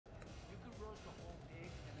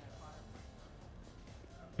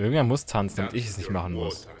Irgendwer muss tanzen, damit ich es nicht machen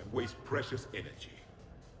muss. Waste precious energy.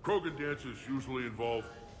 Krogan dances usually involve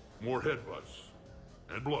more headbutts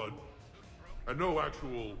and blood and no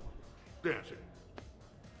actual dancing.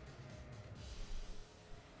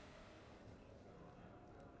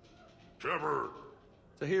 Shepard!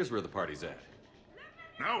 So here's where the party's at.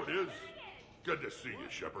 Now it is. Good to see you,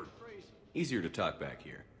 Shepard. Easier to talk back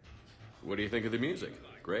here. What do you think of the music?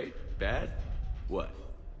 Great? Bad? What?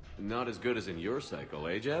 Not as good as in your cycle,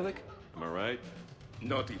 eh, Javik? Am I right?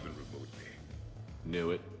 Not even remotely.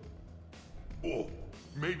 Knew it. Oh,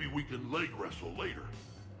 maybe we can leg wrestle later.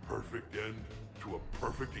 Perfect end to a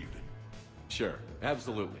perfect evening. Sure,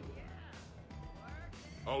 absolutely.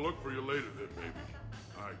 I'll look for you later then, maybe.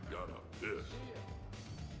 I got a this.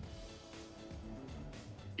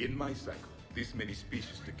 In my cycle, this many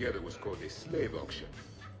species together was called a slave auction.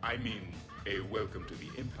 I mean, a welcome to the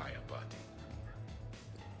Empire party.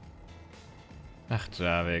 Ach,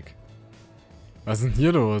 Javik. Was ist denn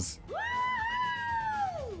hier los?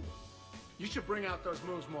 You should bring out those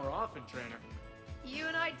moves more often, trainer. You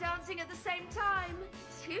and I dancing at the same time?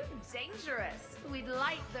 Too dangerous. We'd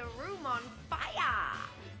light the room on fire.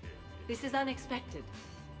 This is unexpected.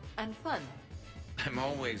 And fun. I'm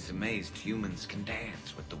always amazed humans can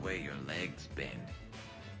dance with the way your legs bend.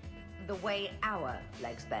 The way our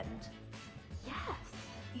legs bend. Yes,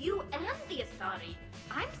 you and the Asari.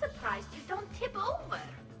 I'm surprised you don't tip over.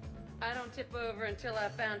 I don't tip over until I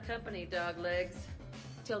found company, dog legs.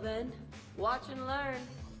 Till then, watch and learn.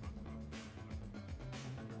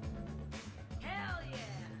 Hell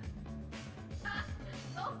yeah!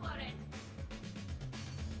 Go for it!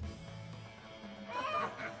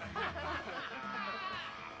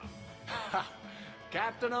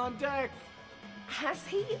 Captain on deck! Has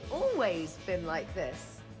he always been like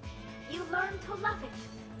this? You learn to love it.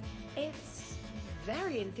 It's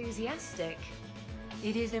very enthusiastic.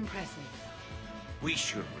 It is impressive. We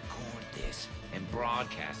should record this and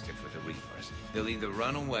broadcast it for the Reapers. They'll either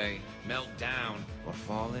run away, melt down, or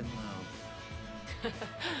fall in love.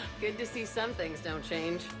 Good to see some things don't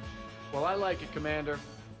change. Well, I like it, Commander.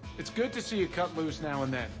 It's good to see you cut loose now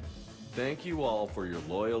and then. Thank you all for your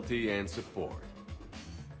loyalty and support.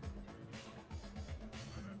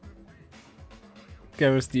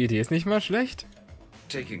 Garrus, die Idee ist nicht mal schlecht.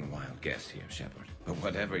 Taking a wild guess here, Shepard, but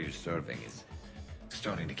whatever you're serving is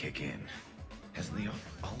starting to kick in. Has Leo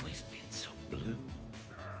always been so blue?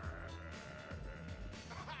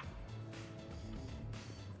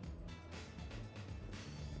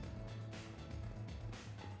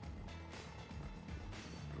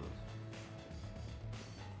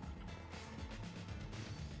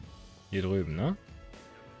 Hier drüben, ne?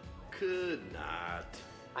 Could not.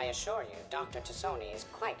 I assure you, Dr. Tassoni is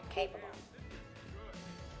quite capable.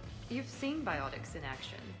 You've seen biotics in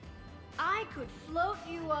action. I could float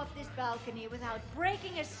you off this balcony without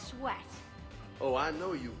breaking a sweat. Oh, I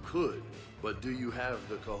know you could, but do you have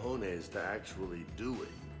the cojones to actually do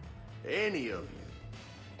it? Any of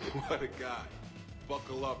you? What a guy.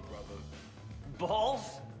 Buckle up, brother.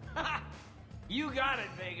 Balls? You got it,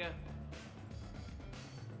 Vega.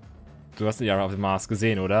 Du hast ihn ja auf dem Mars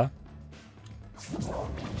gesehen, oder?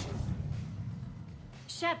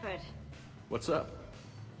 Shepard. What's up?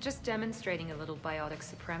 Just demonstrating a little biotic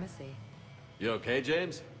supremacy. You okay,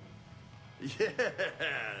 James? Yeah,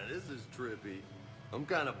 this is trippy. I'm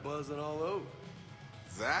kind of buzzing all over.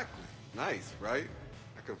 Exactly. Nice, right?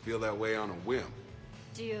 I can feel that way on a whim.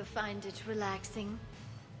 Do you find it relaxing?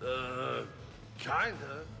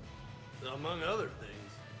 Kinda. Among other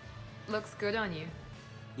things. Looks good on you.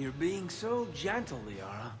 You're being so gentle,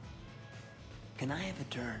 Liara. Can I have a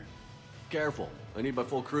turn? Careful. I need my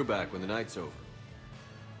full crew back when the night's over.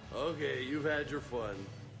 Okay, you've had your fun.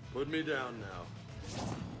 Put me down now.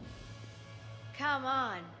 Come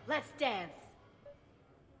on, let's dance.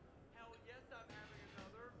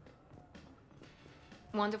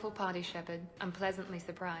 Wonderful party, Shepard. I'm pleasantly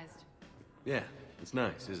surprised. Yeah, it's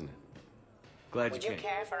nice, isn't it? Glad Would you you came.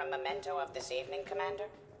 care for a memento of this evening, Commander?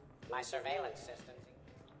 My surveillance system.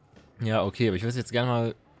 Ja, okay, aber ich weiß jetzt gerne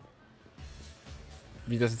mal,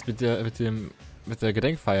 wie das jetzt mit der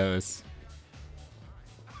Gedenkfeier ist.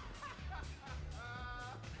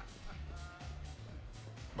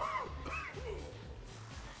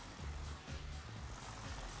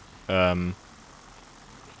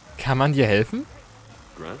 Kann man dir helfen?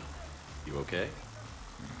 Grunt, you okay?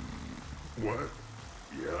 What?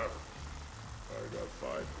 Yeah. I got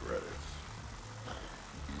 5 credits.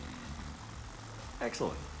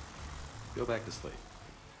 Excellent. Go back to sleep.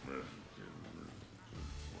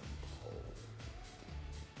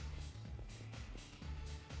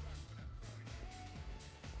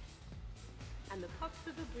 And the crux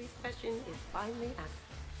of the brief question is finally answered.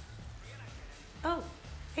 Oh,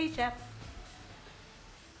 hey, Shep.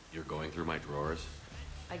 You're going through my drawers?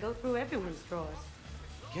 I go through everyone's drawers.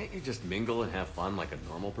 Can't you just mingle and have fun like a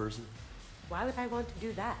normal person? Why would I want to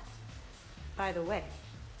do that? By the way,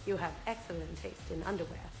 you have excellent taste in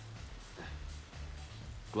underwear.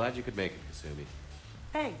 Glad you could make it, Kasumi.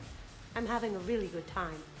 Thanks. I'm having a really good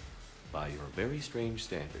time. By your very strange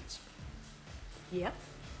standards. Yep.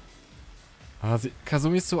 Ah,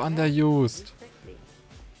 Kasumi ist so underused.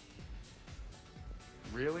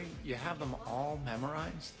 Really? You have them all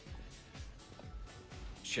memorized?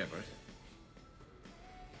 Shepard.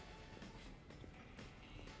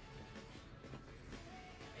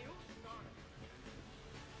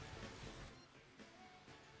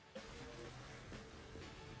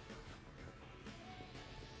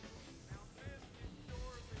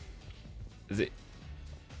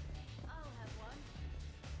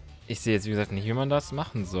 Ich sehe jetzt, wie gesagt, nicht, wie man das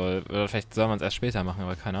machen soll. Oder vielleicht soll man es erst später machen,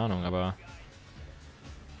 aber keine Ahnung, aber...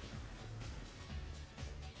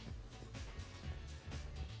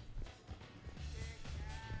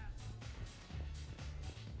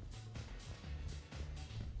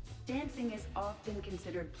 Dancing is often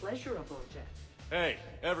considered pleasurable, Jeff. Hey,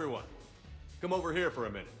 everyone. Come over here for a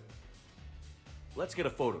minute. Let's get a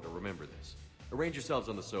photo to remember this. Arrange yourselves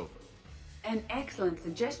on the sofa. An excellent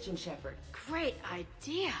suggestion, Shepard. Great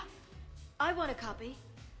idea. I want a copy.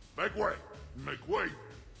 Make way! Make way!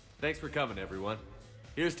 Thanks for coming, everyone.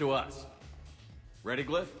 Here's to us. Ready,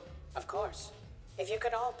 Glyph? Of course. If you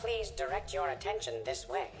could all please direct your attention this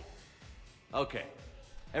way. Okay.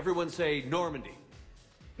 Everyone say Normandy.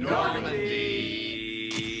 Normandy!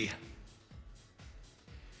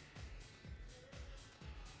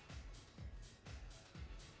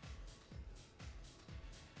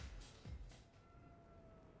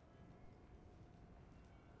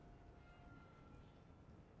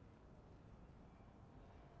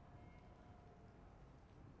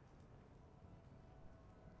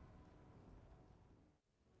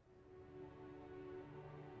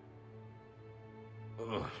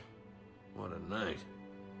 Ugh, what a night.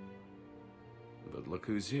 But look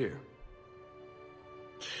who's here.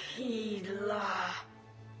 Kila.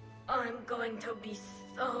 I'm going to be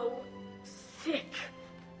so sick.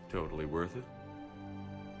 Totally worth it?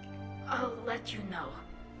 I'll let you know.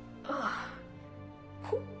 Ugh.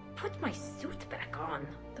 Who put my suit back on?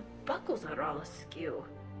 The buckles are all askew.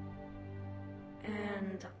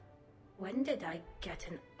 And when did I get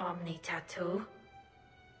an Omni tattoo?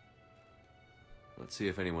 Let's see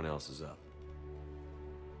if anyone else is up.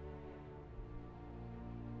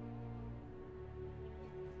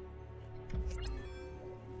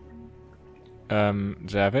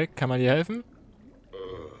 Javik, kann man dir helfen?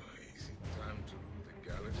 Is it time to rule the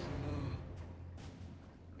galaxy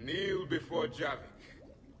now? Kneel before Javik.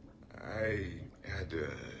 I had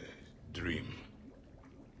a dream.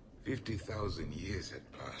 50,000 years had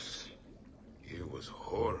passed. It was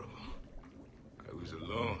horrible. I was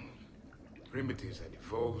alone. Primitives had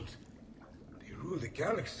evolved. They ruled the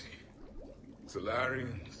galaxy.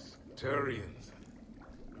 Solarians, Turians,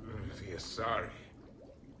 the Asari.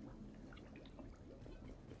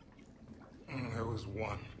 There was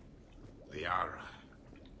one, Liara.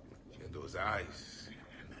 She had those eyes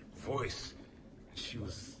and that voice. She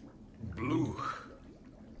was blue.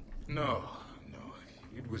 No,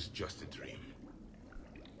 it was just a dream.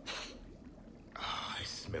 I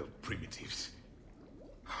smelled primitives.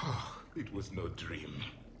 It was no dream.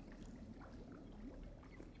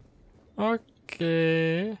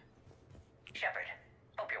 Okay. Shepard,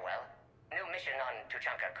 hope you're well. New mission on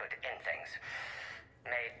Tuchanka could end things.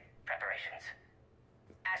 Made preparations.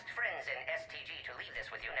 Asked friends in STG to leave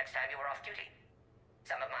this with you next time you were off duty.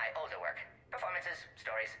 Some of my older work. Performances,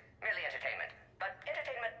 stories, merely entertainment. But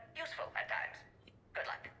entertainment useful at times. Good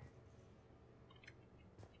luck.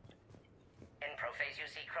 In prophase you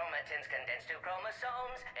see chromatins condensed to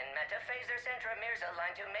chromosomes. In metaphase their centromeres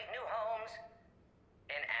align to make new homes.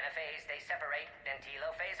 In anaphase they separate, then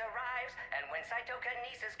telophase arrives. And when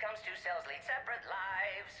cytokinesis comes, two cells lead separate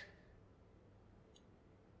lives.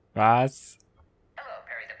 Was? Hello,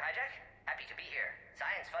 Perry the Pyjack. Happy to be here.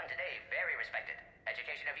 Science fun today, very respected.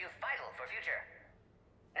 Education of youth vital for future.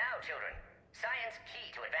 Now, children, science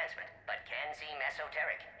key to advancement, but can seem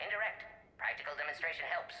esoteric, indirect. Practical demonstration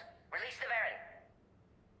helps. Release the Varen.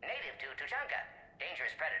 Native to Tuchanka.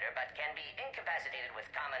 Dangerous predator, but can be incapacitated with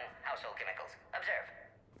common household chemicals. Observe.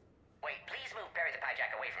 Wait, please move Perry the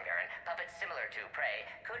Pyjack away from Varen. Puppets similar to prey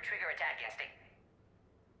could trigger attack instinct.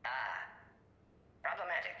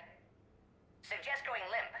 Problematic. Suggest going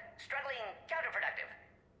limp. Struggling, counterproductive.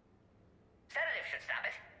 Sedative should stop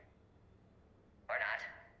it.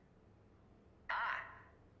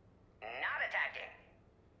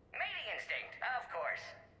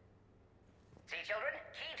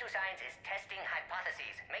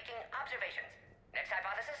 observations. Next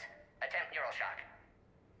hypothesis? Attempt neural shock.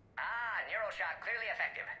 Ah, neural shock clearly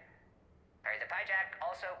effective. Perry the Pyjak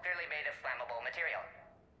also clearly made of flammable material.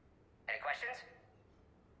 Any questions?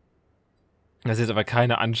 Das ist jetzt aber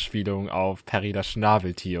keine Anspielung auf Perry das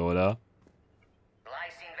Schnabeltier, oder?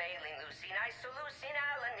 Glycine, valine, leucine, isoleucine,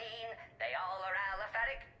 alanine. They all are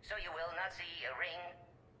aliphatic, so you will not see a ring.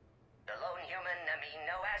 The lone human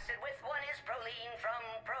amino acid with one is proline. From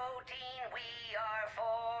protein we are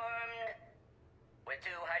formed. With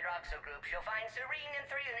 2 hydroxyl groups you'll find serine and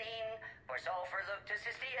threonine. For sulfur look to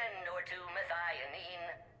cysteine or to methionine.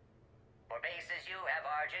 For bases you have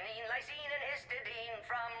arginine, lysine, and histidine.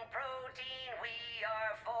 From protein we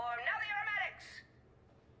are formed. Now the aromatics!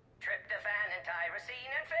 Tryptophan and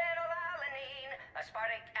tyrosine and phenylalanine.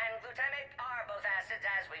 Aspartic and glutamic are both acids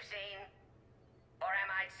as we've seen. For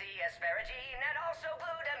amide C, asparagine, and also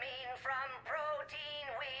glutamine. From protein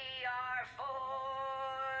we are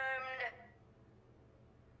formed.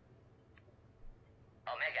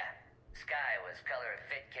 Omega. Sky was color of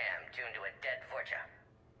VidCam tuned to a dead Vorcha.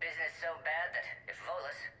 Business so bad that if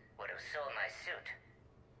Volus would have sold my suit.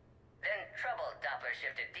 Then trouble Doppler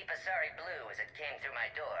shifted deep Asari blue as it came through my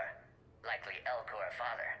door. Likely Elcor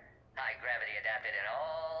father. High gravity adapted in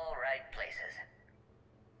all right places.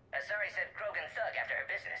 Asari said Krogan thug after her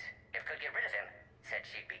business. If could get rid of him, said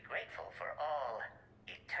she'd be grateful for all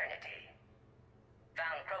eternity.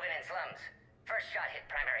 Found Krogan in slums. First shot hit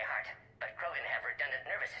primary heart, but Krogan have redundant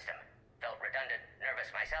nervous system. Felt redundant, nervous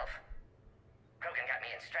myself. Krogan got me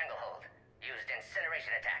in stranglehold. Used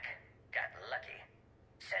incineration attack. Got lucky.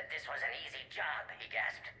 Said this was an easy job, he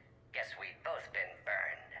gasped. Guess we'd both been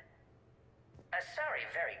burned. Asari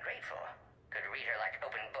very grateful. Could read her like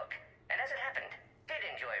open book. And as it happened, did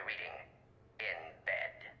enjoy reading. In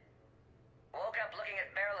bed. Woke up looking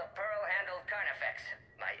at barrel of pearl-handled Carnifex.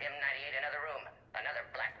 My M98 in another room. Another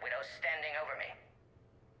Black Widow standing over me.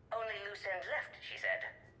 Only loose end left, she said.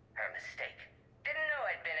 Her mistake. Didn't know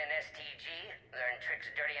I'd been in STG. Learned tricks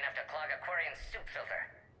dirty enough to clog a Quarian soup filter.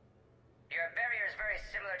 Your barrier's very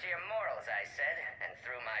similar to your morals, I said, and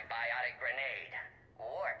threw my biotic grenade.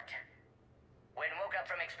 Warped. When woke up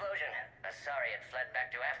from explosion, Asari had fled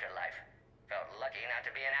back to afterlife. Felt lucky not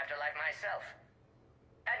to be in afterlife myself.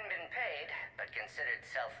 Hadn't been paid, but considered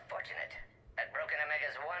self-fortunate. Had broken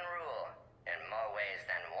Omega's one rule, in more ways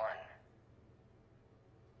than one.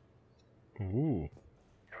 Ooh.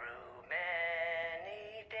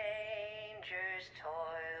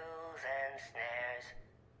 Toils and snares,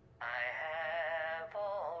 I have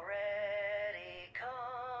already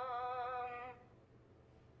come.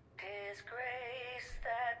 'Tis grace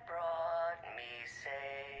that brought me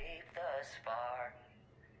safe thus far,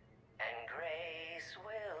 and grace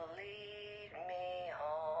will lead me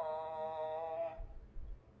home.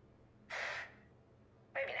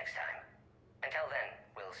 Maybe next time. Until then,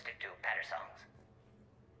 we'll stick to patter songs.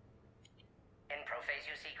 In prophase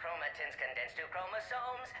you see chromatins condensed to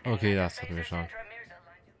chromosomes. Okay, das hatten wir schon.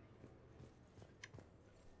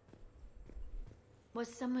 Was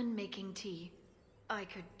someone making tea? I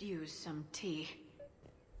could use some tea.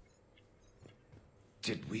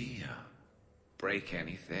 Did we, break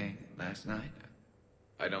anything last night?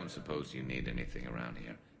 I don't suppose you need anything around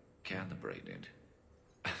here. Calibrated.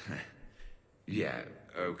 Yeah,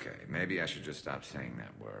 okay. Maybe I should just stop saying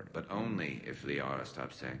that word. But only if Liara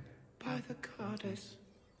stops saying, by the goddess.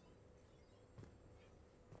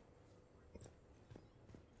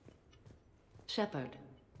 Shepard,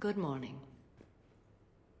 good morning.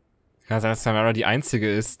 Kann sein, dass Tamara die einzige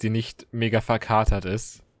ist, die nicht mega verkatert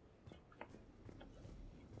ist.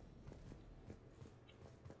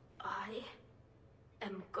 I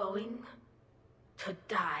am going to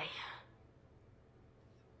die.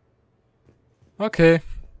 Okay.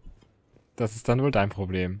 Das ist dann wohl dein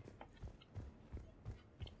Problem.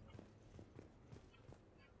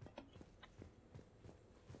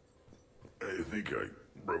 I think I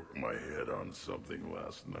broke my head on something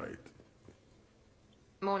last night.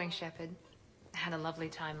 Morning, Shepard. Had a lovely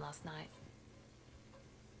time last night.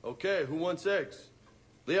 Okay, who wants eggs?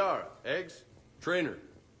 Liara, eggs? Trainer.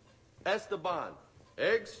 Esteban,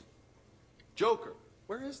 eggs? Joker,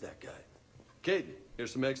 where is that guy? Caden,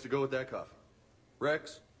 here's some eggs to go with that coffee.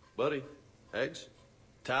 Rex, buddy, eggs?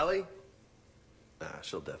 Tally?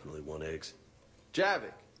 She'll definitely want eggs.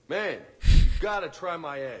 Javik, man, you gotta try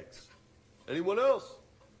my eggs. Anyone else?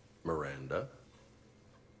 Miranda?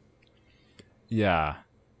 Ja.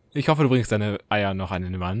 Ich hoffe, du bringst deine Eier noch an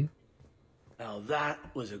den Mann. Now that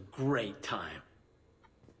was a great time.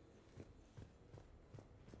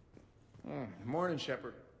 Morning,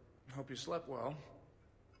 Shepard. Hope you slept well.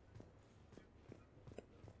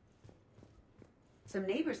 Some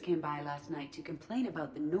neighbors came by last night to complain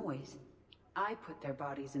about the noise. I put their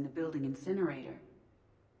bodies in the building incinerator.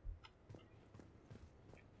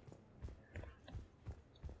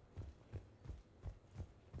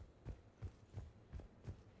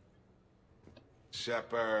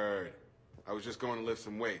 Shepard, I was just going to lift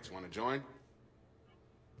some weights. Want to join?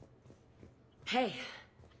 Hey,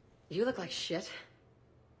 you look like shit.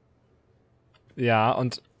 Ja,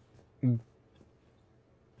 und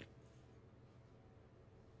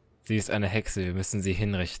sie ist eine Hexe, wir müssen sie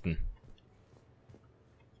hinrichten.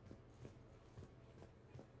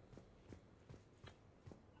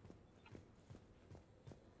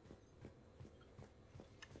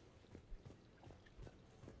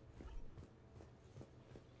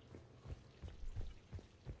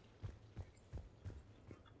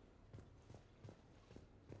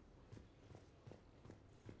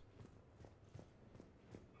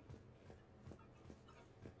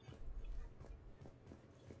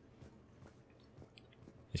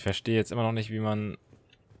 Ich verstehe jetzt immer noch nicht, wie man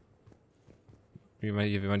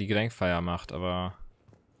die Gedenkfeier macht, aber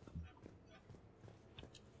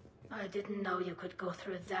I didn't know you could go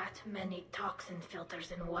through that many toxin filters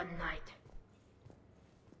in one night.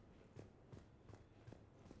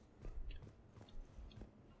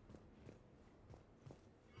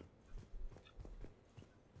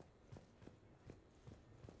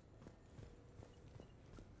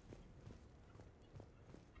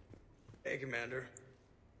 Hey, Commander.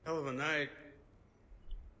 Hell of a night.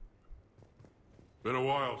 Been a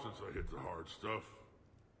while since I hit the hard stuff.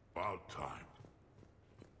 About time.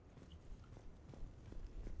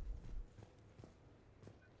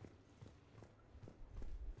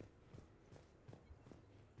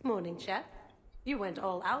 Morning, Shep. You went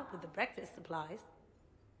all out with the breakfast supplies.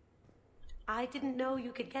 I didn't know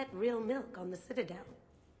you could get real milk on the Citadel.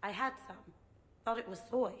 I had some. Thought it was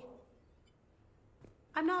soy.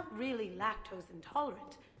 I'm not really lactose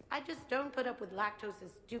intolerant. I just don't put up with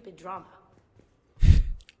lactose's stupid drama.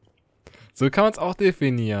 So kann man es auch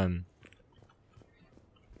definieren.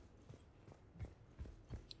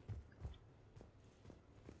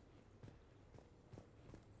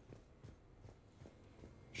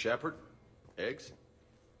 Shepard? Eggs?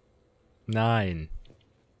 Nein.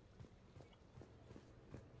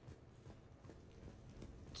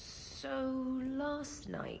 So last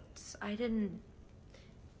night, I didn't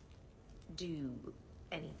do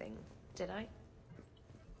anything, did I?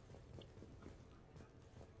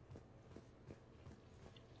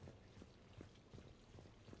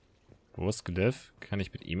 Wo ist Glyph? Kann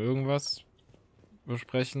ich mit ihm irgendwas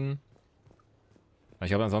besprechen? Ich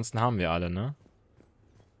glaube, ansonsten haben wir alle, ne?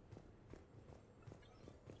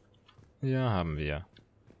 Ja, haben wir.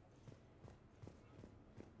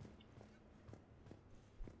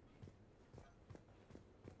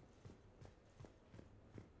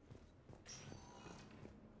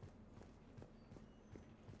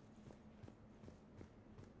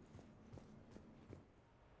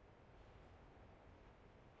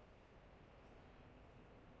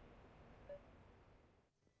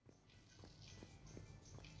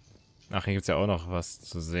 Ach, hier gibt es ja auch noch was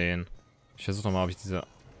zu sehen. Ich versuche nochmal, ob ich diese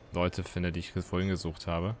Leute finde, die ich vorhin gesucht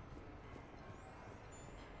habe.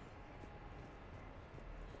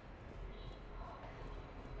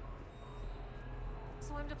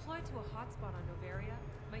 So I'm deployed to a hotspot on Novaria.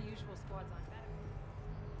 My usual squad's on medical.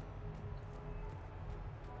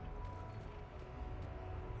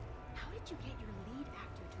 How did you get your lead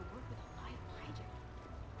actor to work with a live hijack?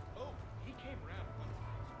 Oh, he came around once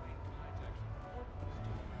and explained the hijack's important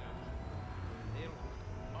to production. They'll work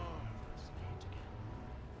marvelously together.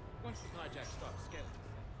 Once the hijack stops scaling.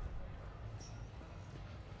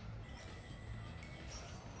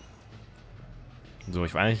 So,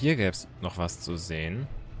 ich meine, hier gäbe es noch was zu sehen.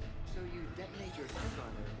 So you detonate your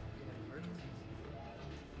thermometer in an emergency?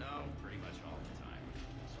 No, pretty much all the time.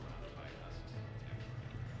 Surrounded by husks.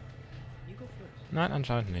 You go first. Nein,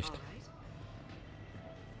 anscheinend nicht.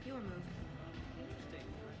 Your move. Interesting.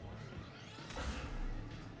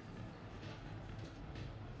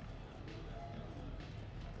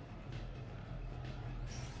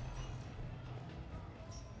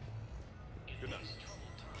 Good night.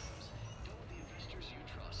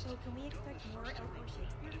 So can we expect more Elko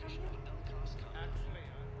Shakespeare from you? Actually,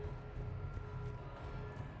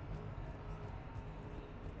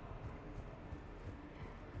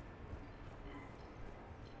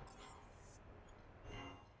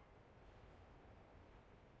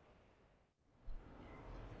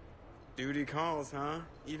 Duty calls, huh?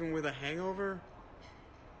 Even with a hangover?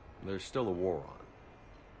 There's still a war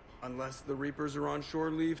on. Unless the Reapers are on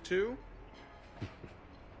shore leave too?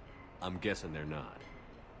 I'm guessing they're not.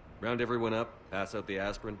 Round everyone up, pass out the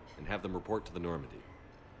aspirin, and have them report to the Normandy.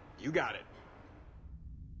 You got it.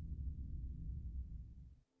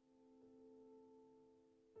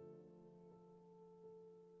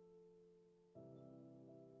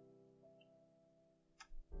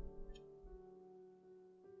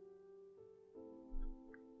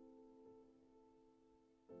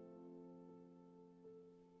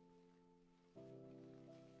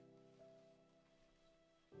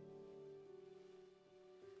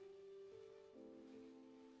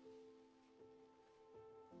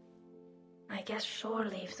 I guess shore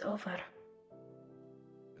leave's over.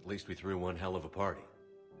 At least we threw one hell of a party.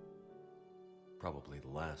 Probably the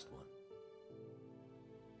last one.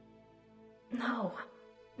 No.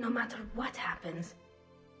 No matter what happens,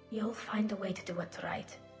 you'll find a way to do it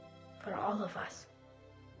right. For all of us.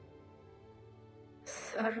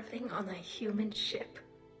 Serving on a human ship.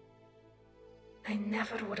 I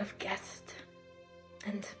never would have guessed.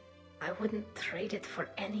 And I wouldn't trade it for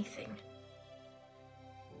anything.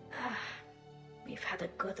 We've had a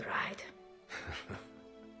good ride.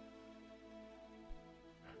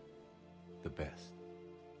 The best.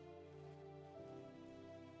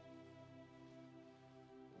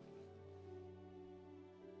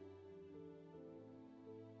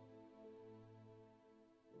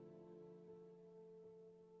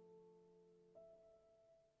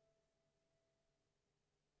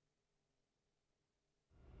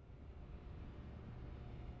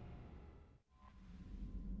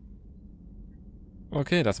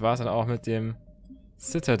 Okay, das war's dann auch mit dem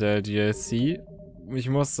Citadel DLC. Ich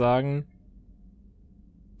muss sagen,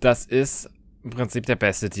 das ist im Prinzip der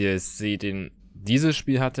beste DLC, den dieses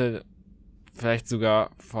Spiel hatte. Vielleicht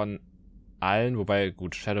sogar von allen, wobei,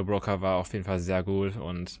 gut, Shadow Broker war auf jeden Fall sehr gut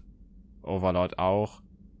und Overlord auch.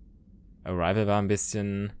 Arrival war ein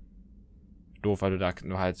bisschen doof, weil du da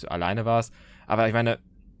nur halt alleine warst. Aber ich meine,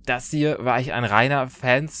 das hier war eigentlich ein reiner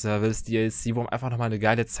Fanservice-DLC, wo man einfach nochmal eine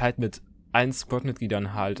geile Zeit mit allen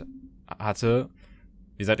Squad-Mitgliedern halt hatte.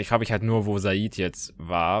 Wie gesagt, ich frage mich halt nur, wo Said jetzt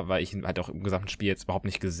war, weil ich ihn halt auch im gesamten Spiel jetzt überhaupt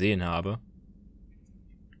nicht gesehen habe.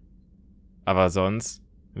 Aber sonst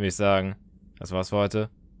würde ich sagen, das war's für heute.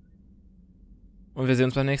 Und wir sehen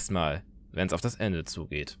uns beim nächsten Mal, wenn es auf das Ende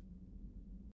zugeht.